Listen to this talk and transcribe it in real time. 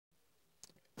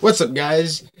What's up,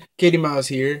 guys? KDMiles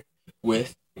here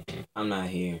with. I'm not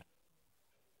here.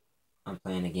 I'm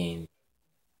playing a game.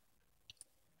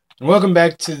 And welcome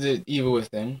back to the Evil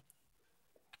Within.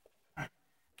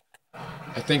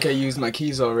 I think I used my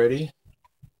keys already.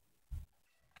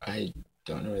 I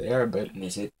don't know where they are, but.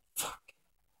 Miss it. Fuck.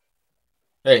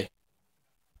 Hey.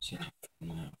 Shut your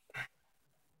fucking mouth.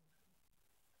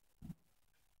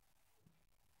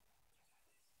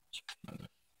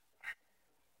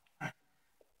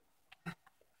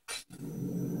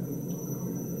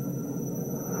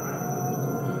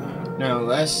 Now,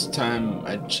 last time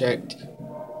I checked,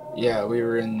 yeah, we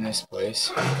were in this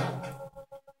place.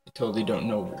 I totally don't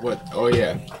know what. Oh,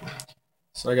 yeah.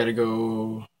 So I gotta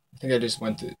go. I think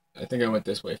I went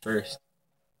this way first.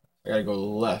 I gotta go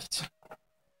left.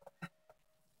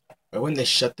 Why wouldn't they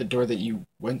shut the door that you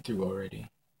went through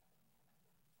already?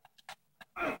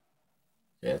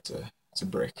 Yeah, it's a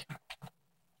brick.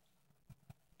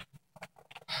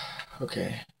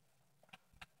 Okay.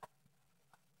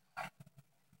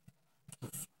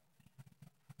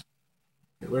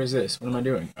 What is this? What am I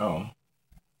doing? Oh.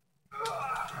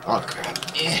 Oh, crap.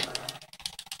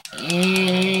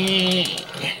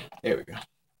 There we go.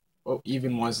 What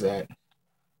even was that?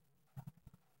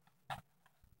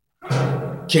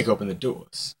 Kick open the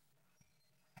doors.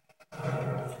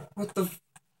 What the?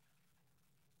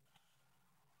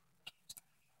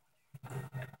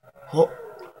 Oh.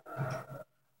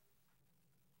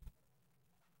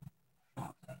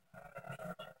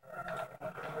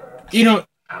 You know,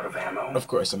 Out of ammo. of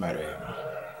course I'm out of ammo.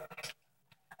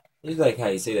 It's like how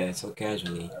you say that so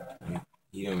casually. Like,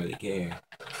 you don't really care.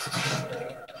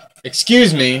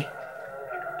 Excuse me.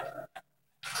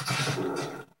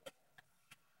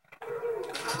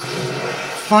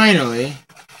 Finally.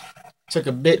 Took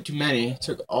a bit too many.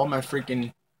 Took all my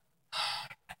freaking...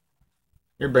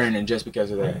 You're burning just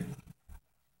because of that.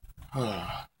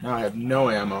 Oh, now I have no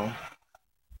ammo.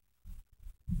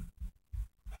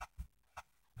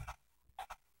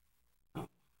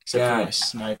 Except for my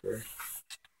sniper.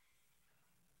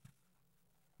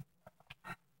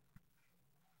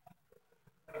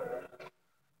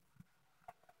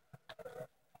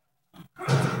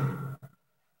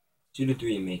 Shoot a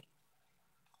 3 and make it.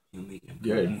 You'll make it.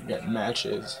 Good. Got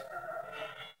matches.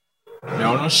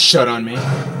 No, don't shut on me.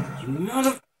 You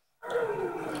mother...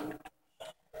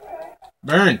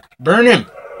 Burn! Burn him!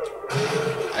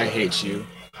 I hate you.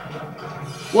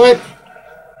 What?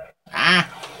 Ah!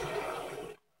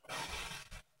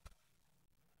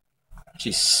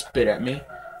 She spit at me.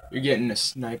 You're getting a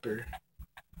sniper.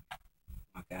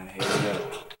 My God, hurry up.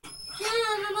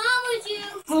 Mom, I'm on with you.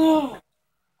 Oh.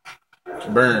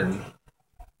 Burn.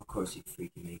 Of course you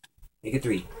freaking make it. Make a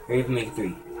 3. Hurry up and make a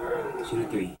 3. Shoot a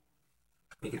 3.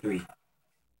 Make a 3.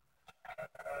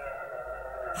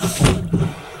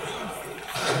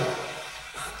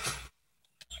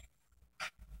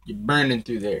 You're burning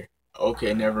through there.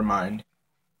 Okay, never mind.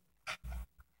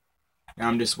 Now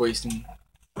I'm just wasting.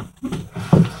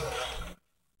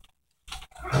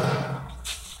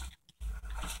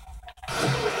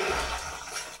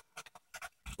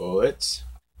 Bullets.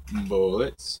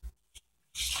 Bullets.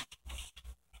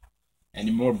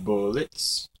 Any more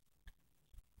bullets?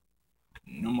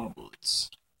 No more bullets.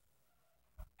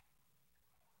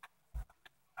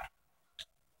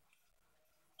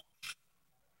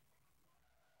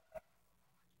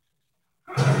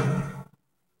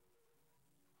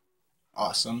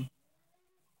 Awesome.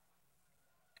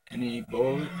 Any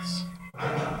bullets?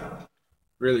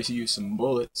 Really should use some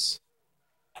bullets.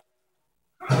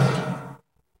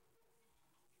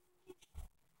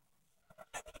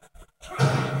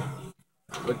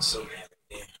 What's So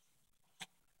yeah.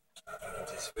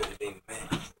 Just really being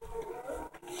mad.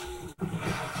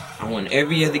 I won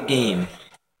every other game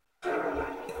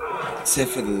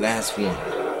except for the last one.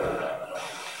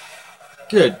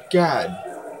 good God?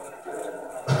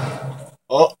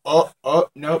 Oh,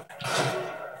 nope.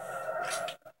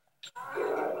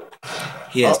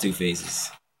 He has Oh. 2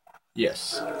 faces.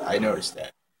 Yes, I noticed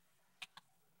that.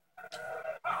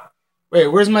 Wait,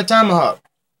 where's my tomahawk?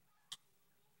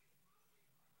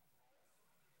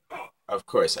 Of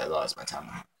course I lost my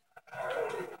tomahawk.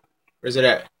 Where's it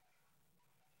at?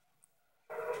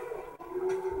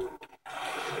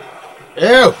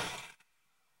 Ew!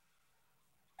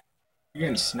 You're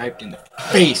getting sniped in the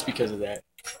face because of that.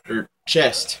 Or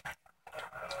chest.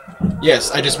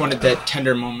 Yes, I just wanted that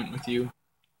tender moment with you.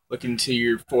 Look into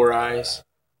your 4 eyes.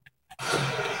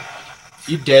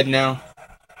 You dead now?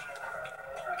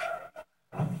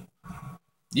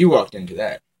 You walked into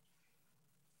that.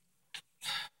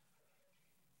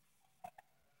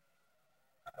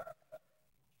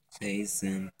 Say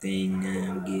something,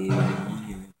 I'm giving up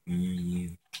on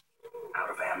you.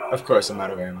 Of course, I'm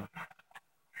out of ammo.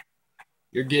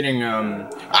 You're getting,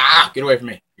 get away from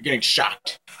me. You're getting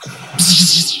shocked.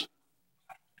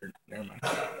 Never mind.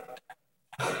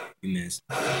 You missed.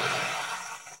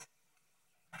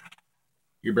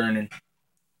 You're burning.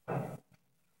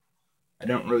 I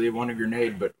don't really want a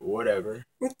grenade, but whatever.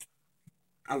 What?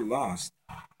 I lost.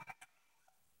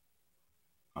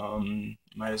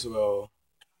 Might as well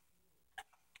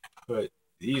put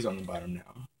these on the bottom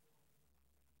now.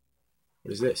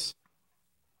 What is this?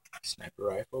 Sniper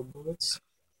rifle bullets.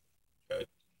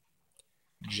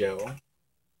 Gel.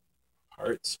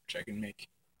 Parts, which I can make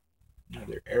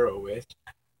another arrow with.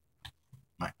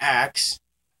 My axe.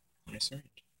 And a syringe.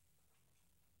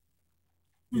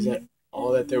 Is that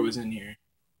all that there was in here?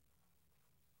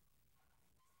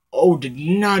 Oh, did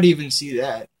not even see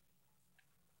that.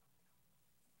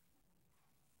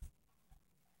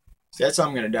 See, that's how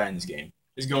I'm gonna die in this game.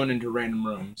 Is going into random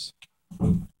rooms.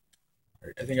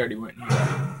 I think I already went in here.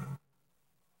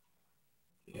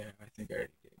 Yeah, I think I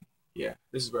already did. Yeah,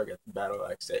 this is where I got the battle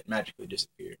axe that magically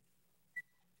disappeared.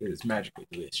 Because it's magically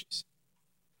delicious.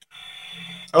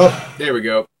 Oh, there we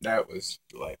go. That was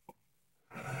delightful.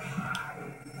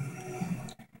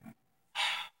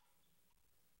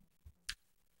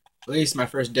 At least my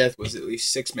first death was at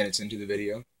least 6 minutes into the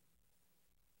video.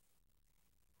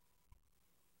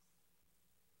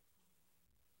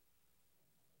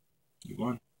 You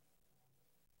won.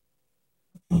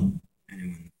 I didn't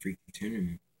win the freaking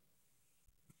tournament.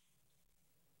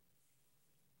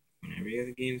 When every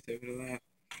other game except for the last.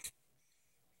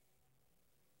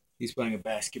 He's playing a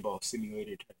basketball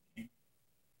simulator type game.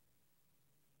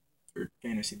 Or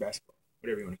fantasy basketball.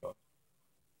 Whatever you want to call it.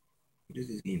 What is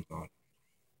this game called?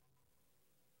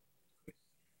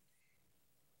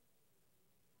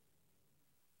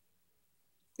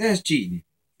 That's cheating.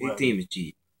 His What? team is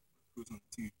cheating. Who's on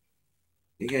the team?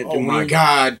 They got Oh my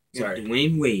god! Sorry.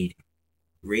 Dwayne Wade,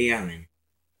 Ray Allen,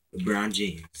 LeBron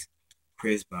James,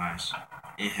 Chris Bosh,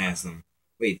 and Haslam.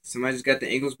 Wait, somebody just got the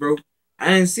ankles broke? I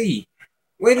didn't see.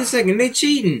 Wait a second, they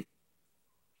cheating.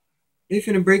 They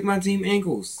finna break my team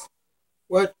ankles.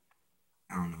 What?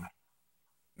 I don't know.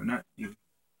 No, not you.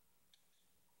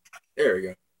 There we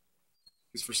go.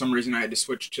 Because for some reason I had to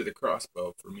switch to the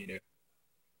crossbow for me to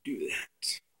do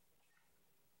that.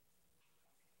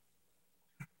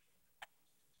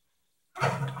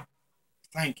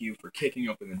 Thank you for kicking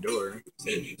open the door.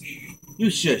 You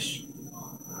shush.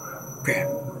 Crap.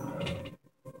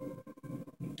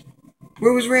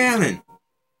 Where was Ray Allen?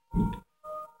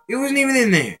 He wasn't even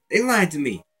in there. They lied to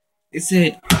me. They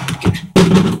said...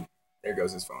 There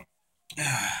goes his phone.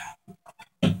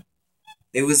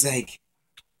 It was like...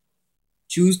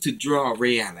 Choose to draw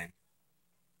Ray Allen.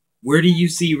 Where do you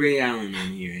see Ray Allen on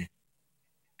here?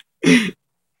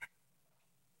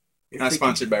 Not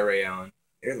sponsored by Ray Allen.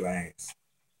 They're lies.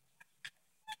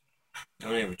 I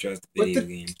don't ever trust a video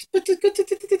game.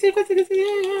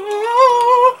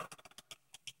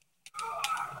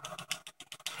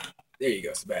 There you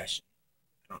go, Sebastian.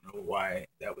 I don't know why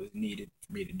that was needed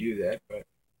for me to do that, but...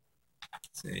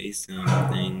 Say something,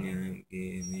 I'm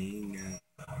giving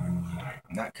up on you.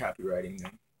 I'm not copywriting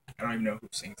them. I don't even know who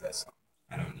sings that song.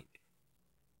 I don't need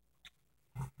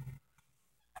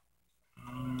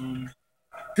it.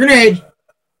 Grenade!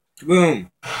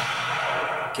 Kaboom!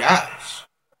 Gosh.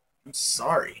 I'm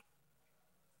sorry.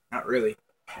 Not really,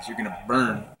 because you're gonna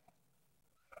burn.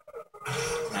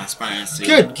 Not sponsored.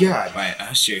 Good God! By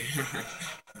Usher.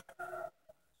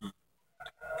 I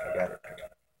got it.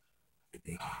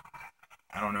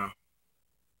 I don't know.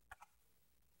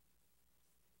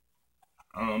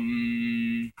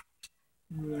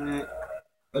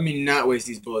 Let me not waste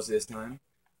these bullets this time.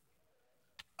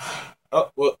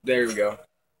 Oh, well, there we go.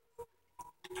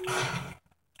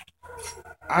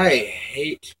 I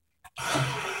hate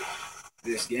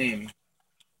this game.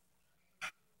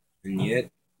 And yet,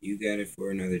 you got it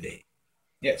for another day.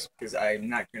 Yes, because I'm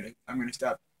gonna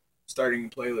stop starting a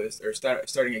playlist or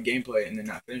starting a gameplay and then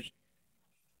not finishing.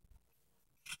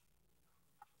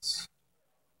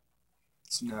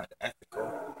 It's not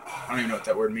ethical. I don't even know what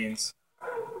that word means.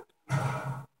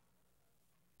 I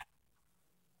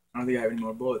don't think I have any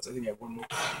more bullets. I think I have one more.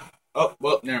 Oh,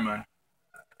 well, never mind.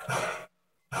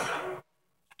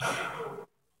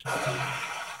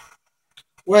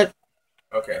 What?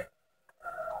 Okay.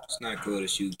 It's not cool to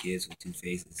shoot kids with two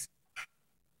faces.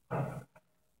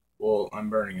 Well, I'm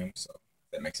burning them, so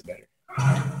that makes it better.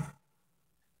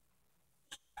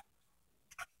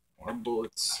 More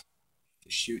bullets to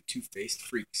shoot two-faced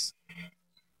freaks.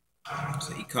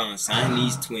 So he calling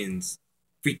Siamese twins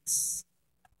freaks.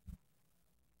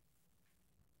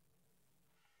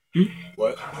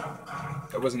 What?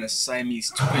 That wasn't a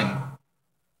Siamese twin.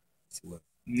 What?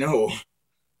 No.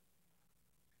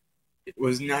 It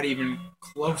was not even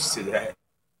close to that.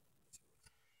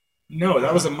 No,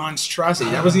 that was a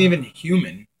monstrosity. That wasn't even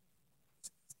human.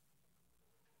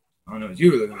 I don't know what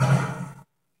you were looking at.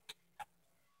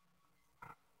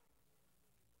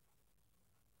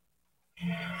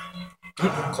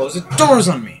 Don't close the doors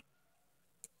on me.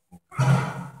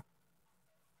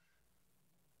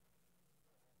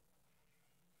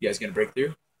 You guys gonna break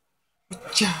through?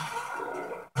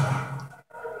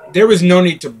 There was no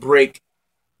need to break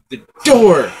the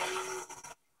door.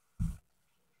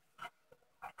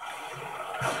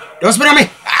 Don't spit on me!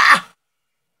 Ah!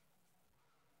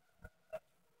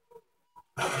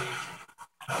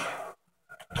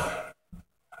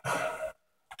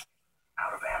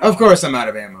 Of course I'm out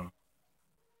of ammo.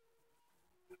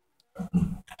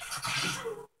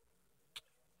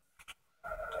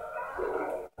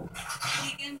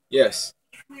 Yes.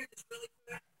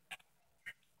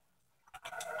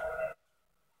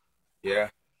 Yeah.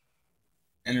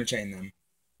 Entertain them.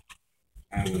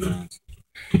 I will not.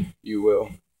 You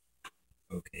will.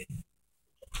 Okay.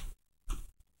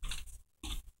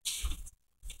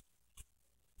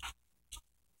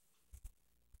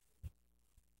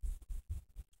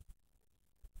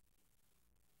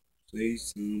 Say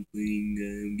something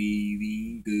I'm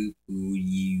giving good for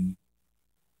you.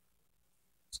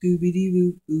 Scooby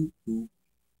Doo boop boop.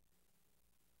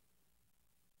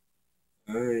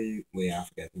 Alright. Wait, I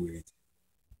forgot the words.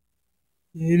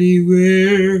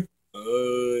 Anywhere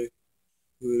I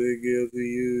would go for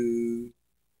you.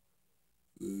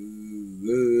 Ooh,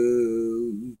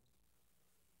 ooh.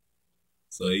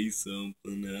 Say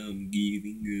something I'm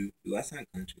giving you. Do I sound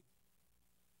country?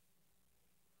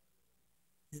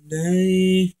 And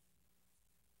I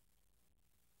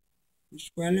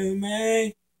swallow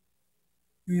my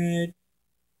pride.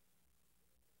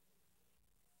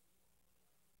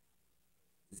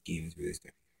 This game is really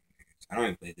starting. I don't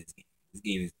even play this game. This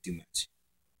game is too much.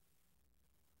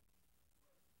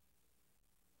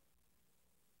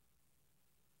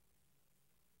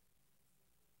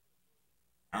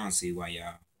 I don't see why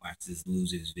y'all watch this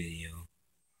loser's video.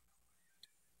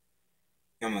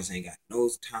 Y'all must ain't got no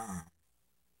time.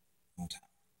 No time.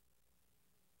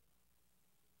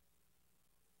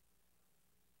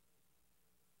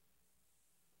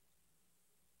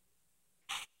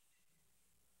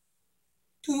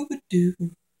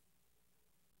 Dooba-doo.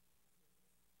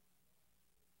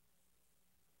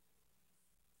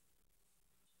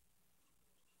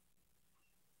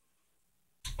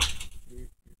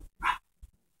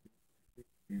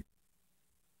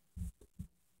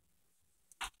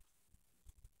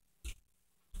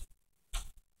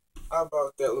 How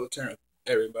about that little turn?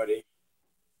 Everybody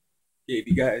gave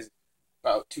you guys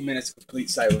about 2 minutes of complete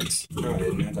silence. No, I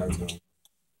didn't. I talked to him.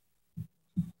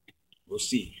 We'll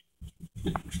see.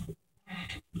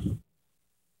 You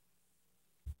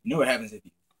know what happens if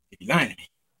you lie to me?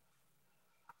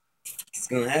 It's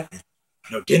gonna happen.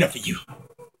 No dinner for you.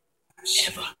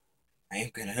 Ever. I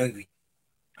am kinda hungry.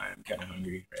 I'm kind of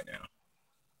hungry right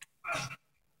now.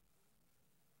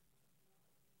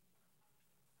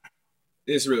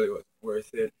 This really wasn't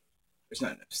worth it. There's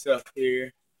not enough stuff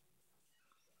here.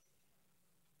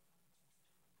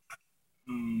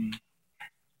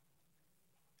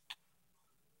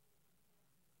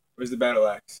 Where's the battle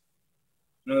axe?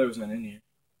 No, there was none in here.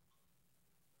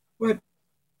 What?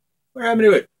 What happened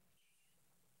to it?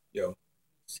 Yo.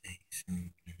 Say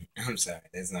something. I'm sorry.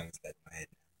 That song is stuck in my head.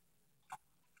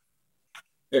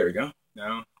 There we go.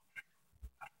 No.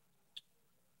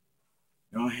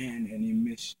 No hand, and you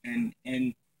miss, and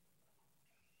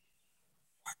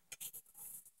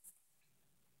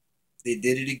They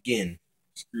did it again.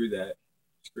 screw that.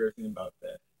 Screw everything about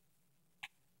that.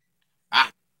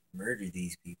 Murder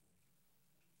these people.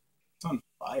 It's on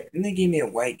fire. Then they gave me a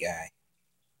white guy.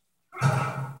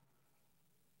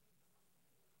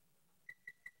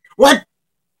 What?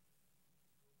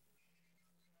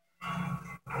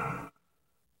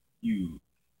 You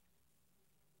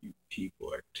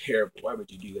people are terrible. Why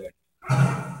would you do that?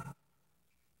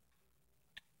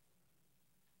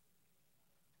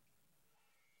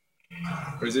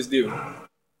 What does this do? Is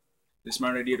it a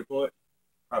smart idea to pull it?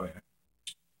 Probably not.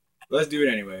 But let's do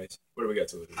it anyways. What do we got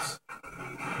to lose?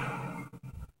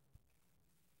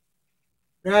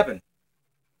 What happened?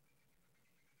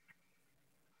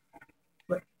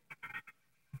 What?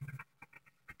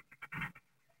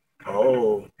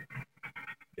 Oh.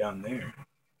 Down there.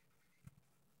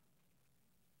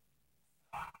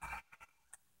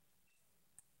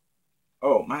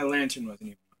 Oh, my lantern wasn't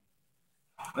even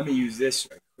on. Let me use this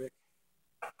right quick.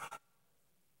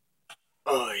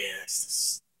 Yes, the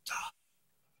stuff.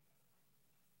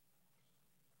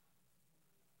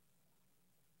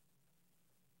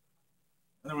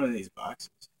 Another one of these boxes.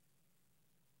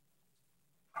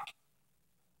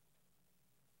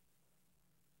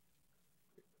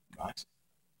 Boxes.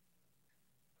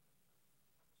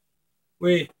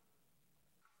 Wait.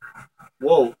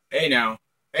 Whoa. Hey now.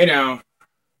 Hey now.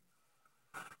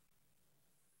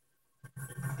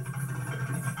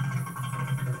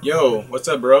 Yo, what's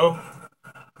up, bro?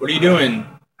 What are you doing?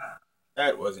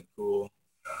 That wasn't cool.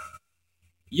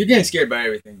 You're getting scared by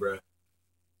everything, bro.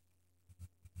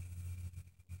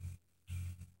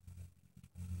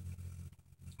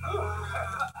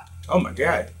 Oh my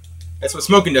god. That's what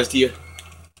smoking does to you. Is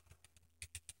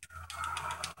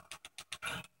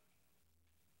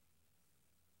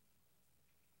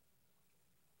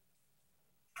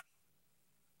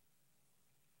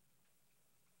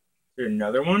there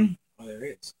another one? Oh, there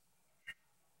is.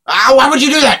 Ah, why would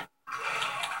you do that?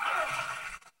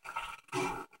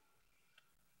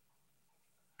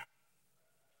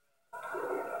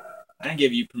 I didn't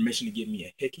give you permission to give me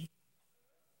a hickey.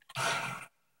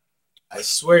 I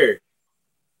swear.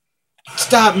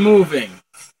 Stop moving.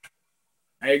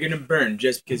 Now you're gonna burn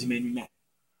just because you made me mad.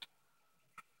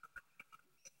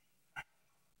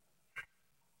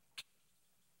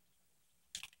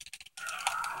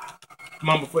 Come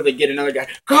on before they get another guy.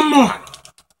 Come on!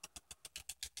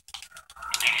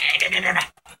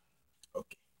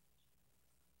 Okay.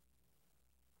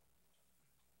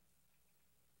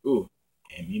 Ooh,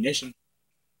 ammunition.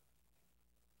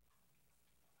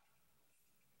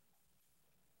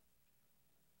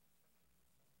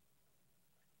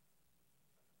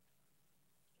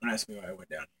 Don't ask me why I went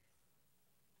down.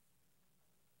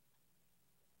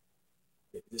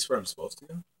 Is this where I'm supposed to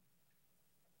go?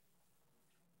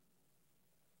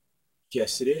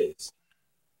 Yes, it is.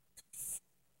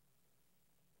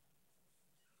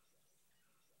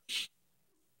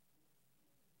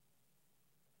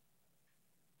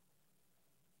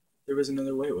 There was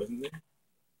another way, wasn't there?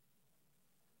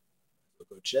 We'll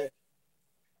go check.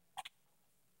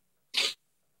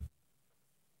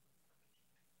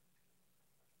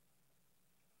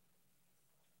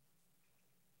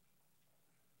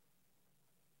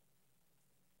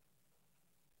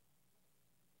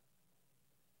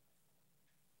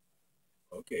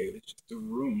 Okay, it's just a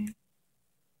room.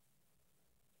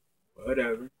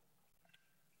 Whatever.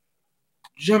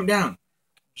 Jump down.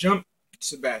 Jump,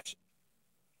 Sebastian.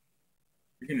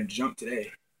 You're gonna jump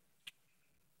today.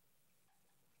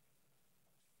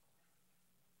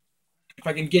 If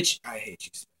I can get you. I hate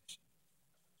you, Sebastian.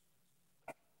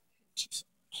 I hate you so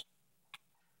much.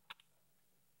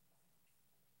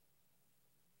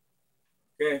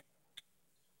 Okay.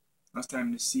 Now it's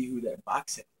time to see who that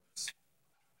box head was.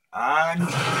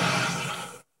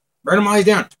 Burn them eyes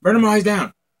down. Burn them eyes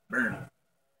down. Burn.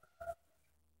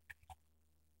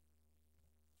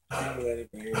 Let it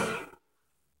burn.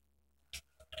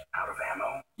 Out of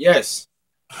ammo? Yes.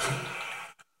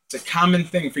 It's a common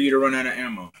thing for you to run out of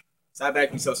ammo. Stop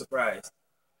acting so surprised.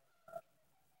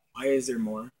 Why is there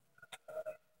more?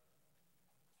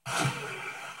 Is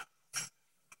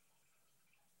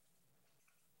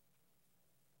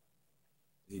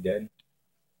he dead?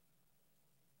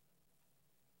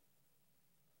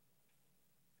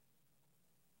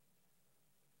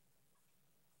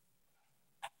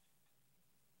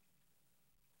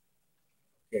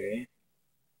 Okay.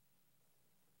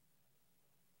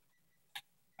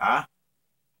 Ah.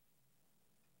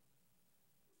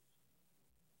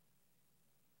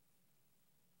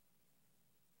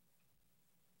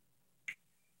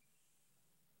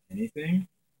 Anything?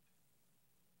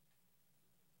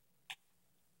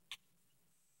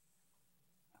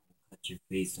 Cut your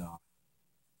face off.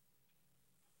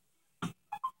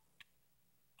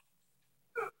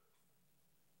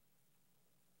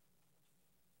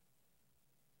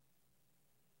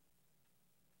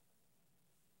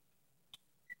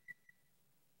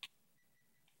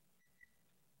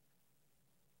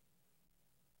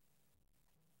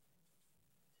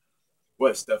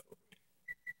 What stuff?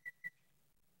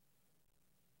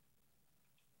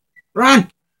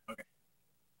 Run! Okay.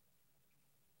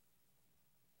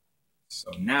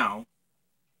 So now,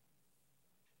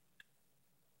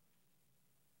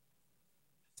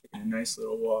 taking a nice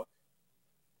little walk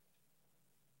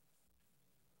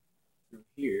through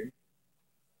here.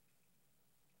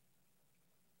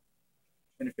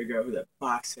 Trying to figure out who that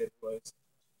box head was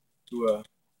who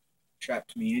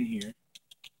trapped me in here.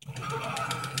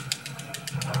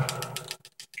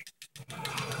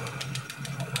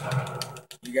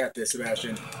 You got this,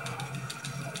 Sebastian.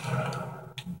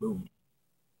 Boom.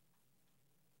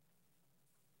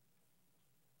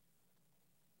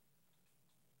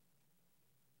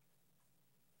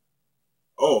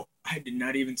 Oh, I did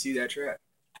not even see that trap.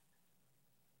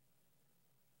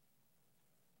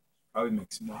 Probably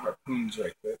make some more harpoons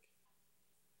right quick.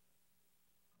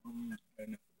 Got enough of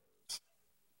those.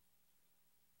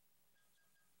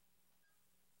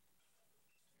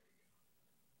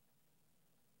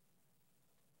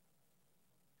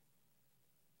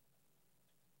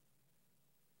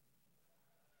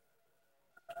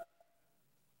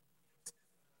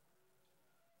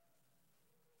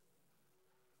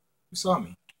 Who saw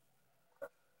me?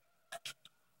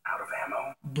 Out of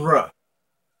ammo? Bruh.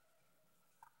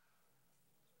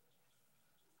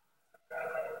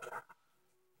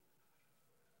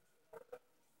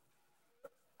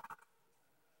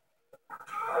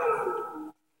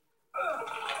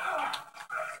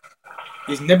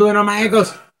 He's nibbling on my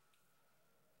ankles.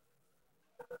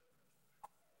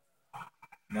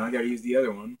 Now I gotta use the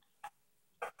other one.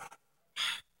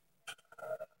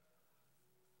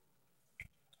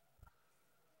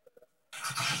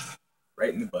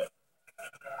 Right in the butt.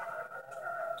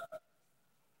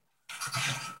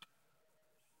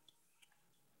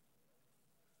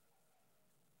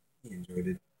 He enjoyed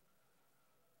it.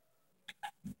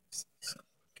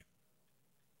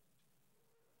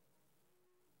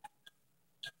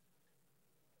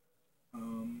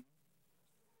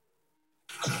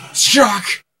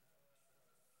 Shock!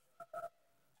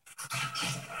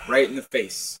 Right in the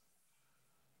face.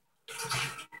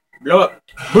 Blow up.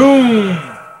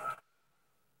 Boom!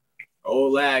 Oh,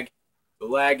 lag. The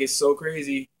lag is so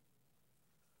crazy.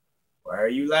 Why are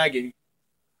you lagging?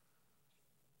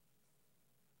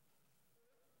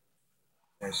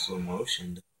 That's slow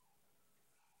motion.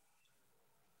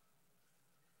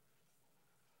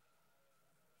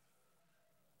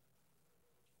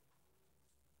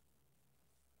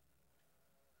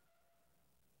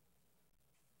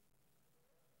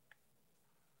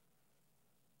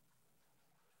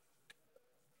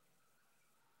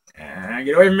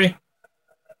 Get away from me.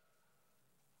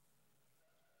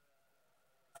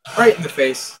 Right in the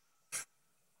face. At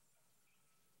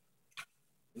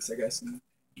least I got some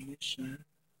ammunition.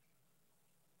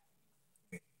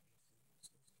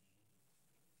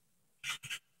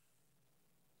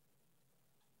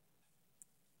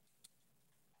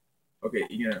 Okay,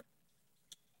 you're gonna.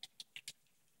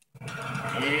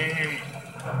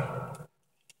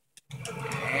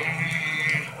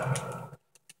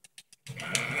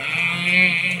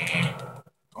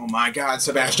 Oh my god,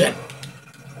 Sebastian!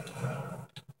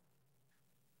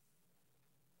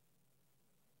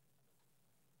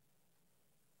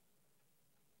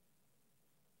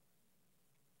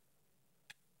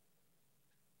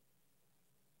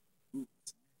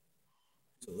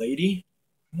 The lady?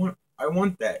 I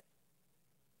want that.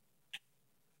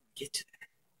 Get to that.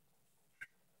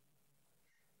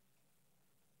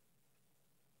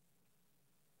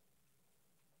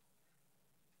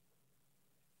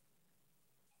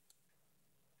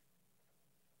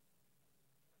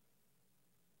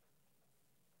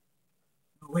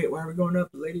 Oh, wait, why are we going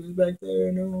up? The lady was back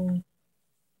there. No.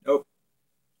 Nope.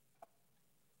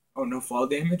 Oh, no fall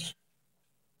damage?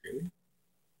 Really?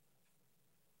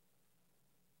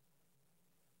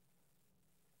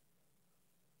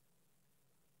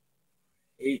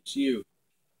 Hate you.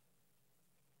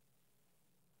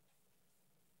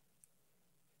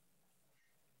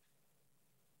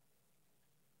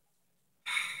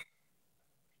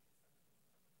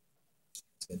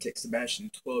 It's gonna take Sebastian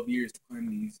 12 years to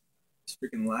climb this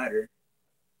freaking ladder.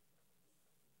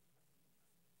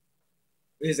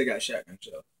 At least I got a shotgun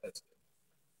shell. That's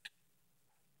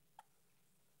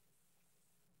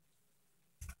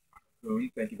good.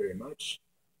 Boom, thank you very much.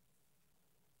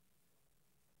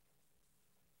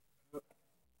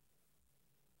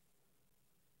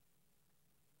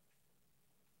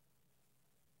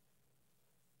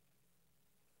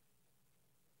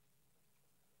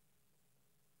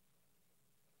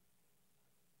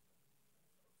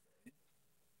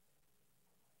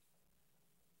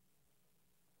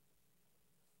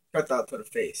 Cut that to the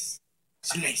face.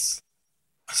 Slice.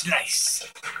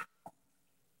 Slice.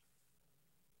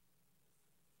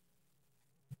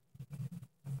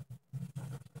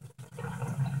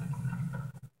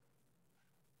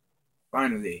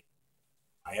 Finally,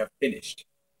 I have finished.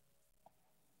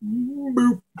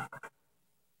 Boop.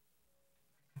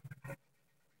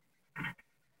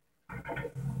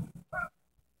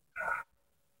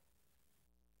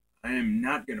 I am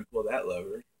not gonna pull that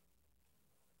lever.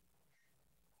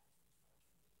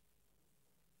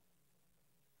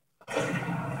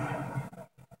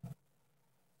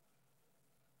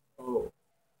 Oh.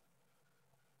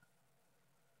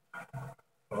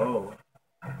 Oh.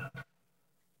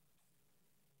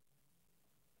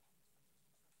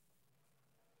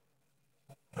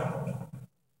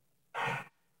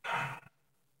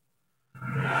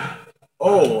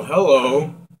 Oh,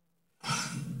 hello.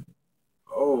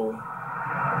 Oh.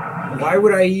 Why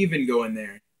would I even go in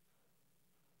there?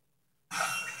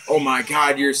 Oh my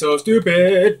god, you're so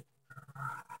stupid.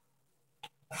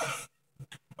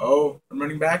 Oh, I'm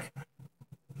running back.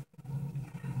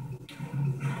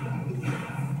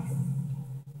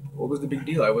 What was the big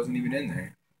deal? I wasn't even in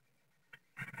there.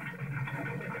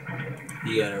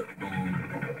 You gotta,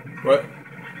 What?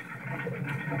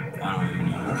 I don't even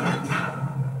know.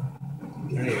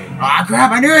 Anyway. Ah,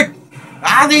 crap, I knew it!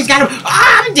 Ah, these got him!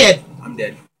 Ah, I'm dead! I'm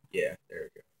dead. Yeah, there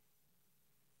we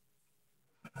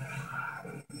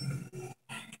go.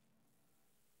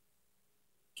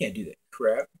 Can't do that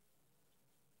crap.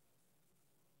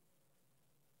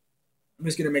 I'm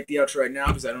just gonna make the outro right now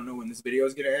because I don't know when this video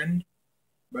is gonna end.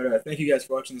 But thank you guys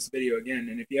for watching this video again,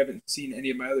 and if you haven't seen any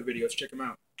of my other videos, check them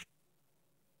out.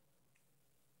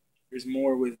 There's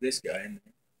more with this guy in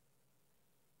there.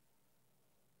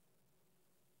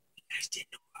 You guys didn't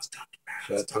know what I was talking about.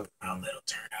 I was talking about Little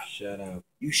Turtle. Shut up.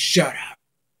 You shut up.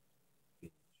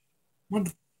 What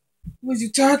the who was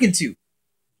you talking to?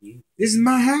 You. This is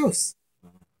my house.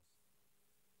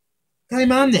 Call your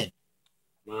mom then.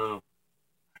 Mom.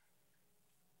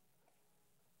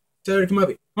 Tell her to come up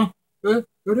here. Huh? Go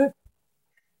ahead.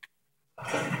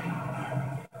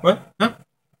 What? Huh?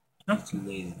 I'm too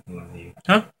lazy to come out here.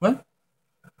 Huh? What?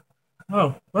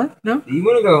 Oh, what? No? Do you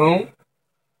want to go home?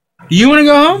 Do you want to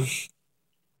go home?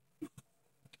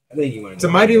 I think you want to It's a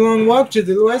go mighty home. long walk to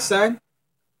the west side.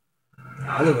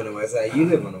 I live on the west side. You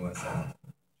live on the west side.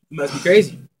 You must be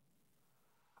crazy.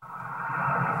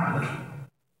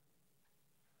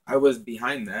 I was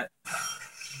behind that.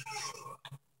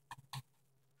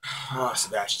 Oh,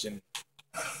 Sebastian.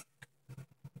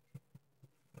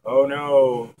 Oh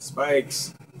no,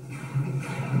 spikes.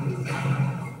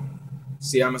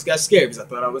 See, I almost got scared because I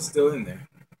thought I was still in there.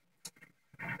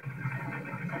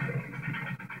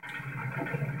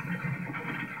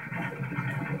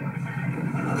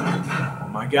 Oh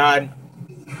my god.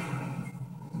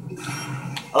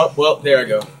 Oh, well, there I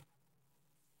go.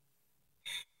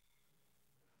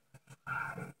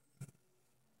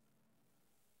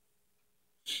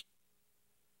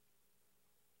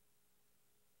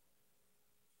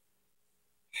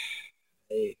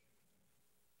 Hey.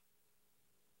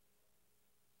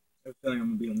 I have a feeling I'm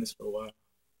going to be on this for a while.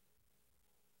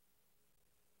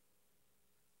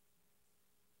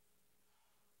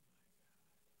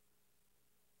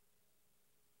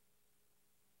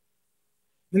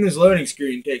 Then this loading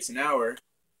screen takes an hour.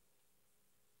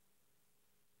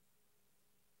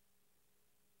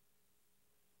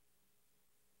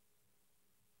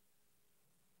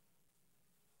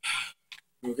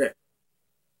 Okay.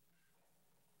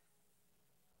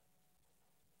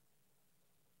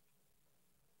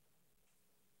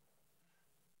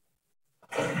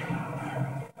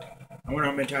 I wonder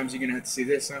how many times you're going to have to see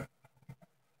this, huh?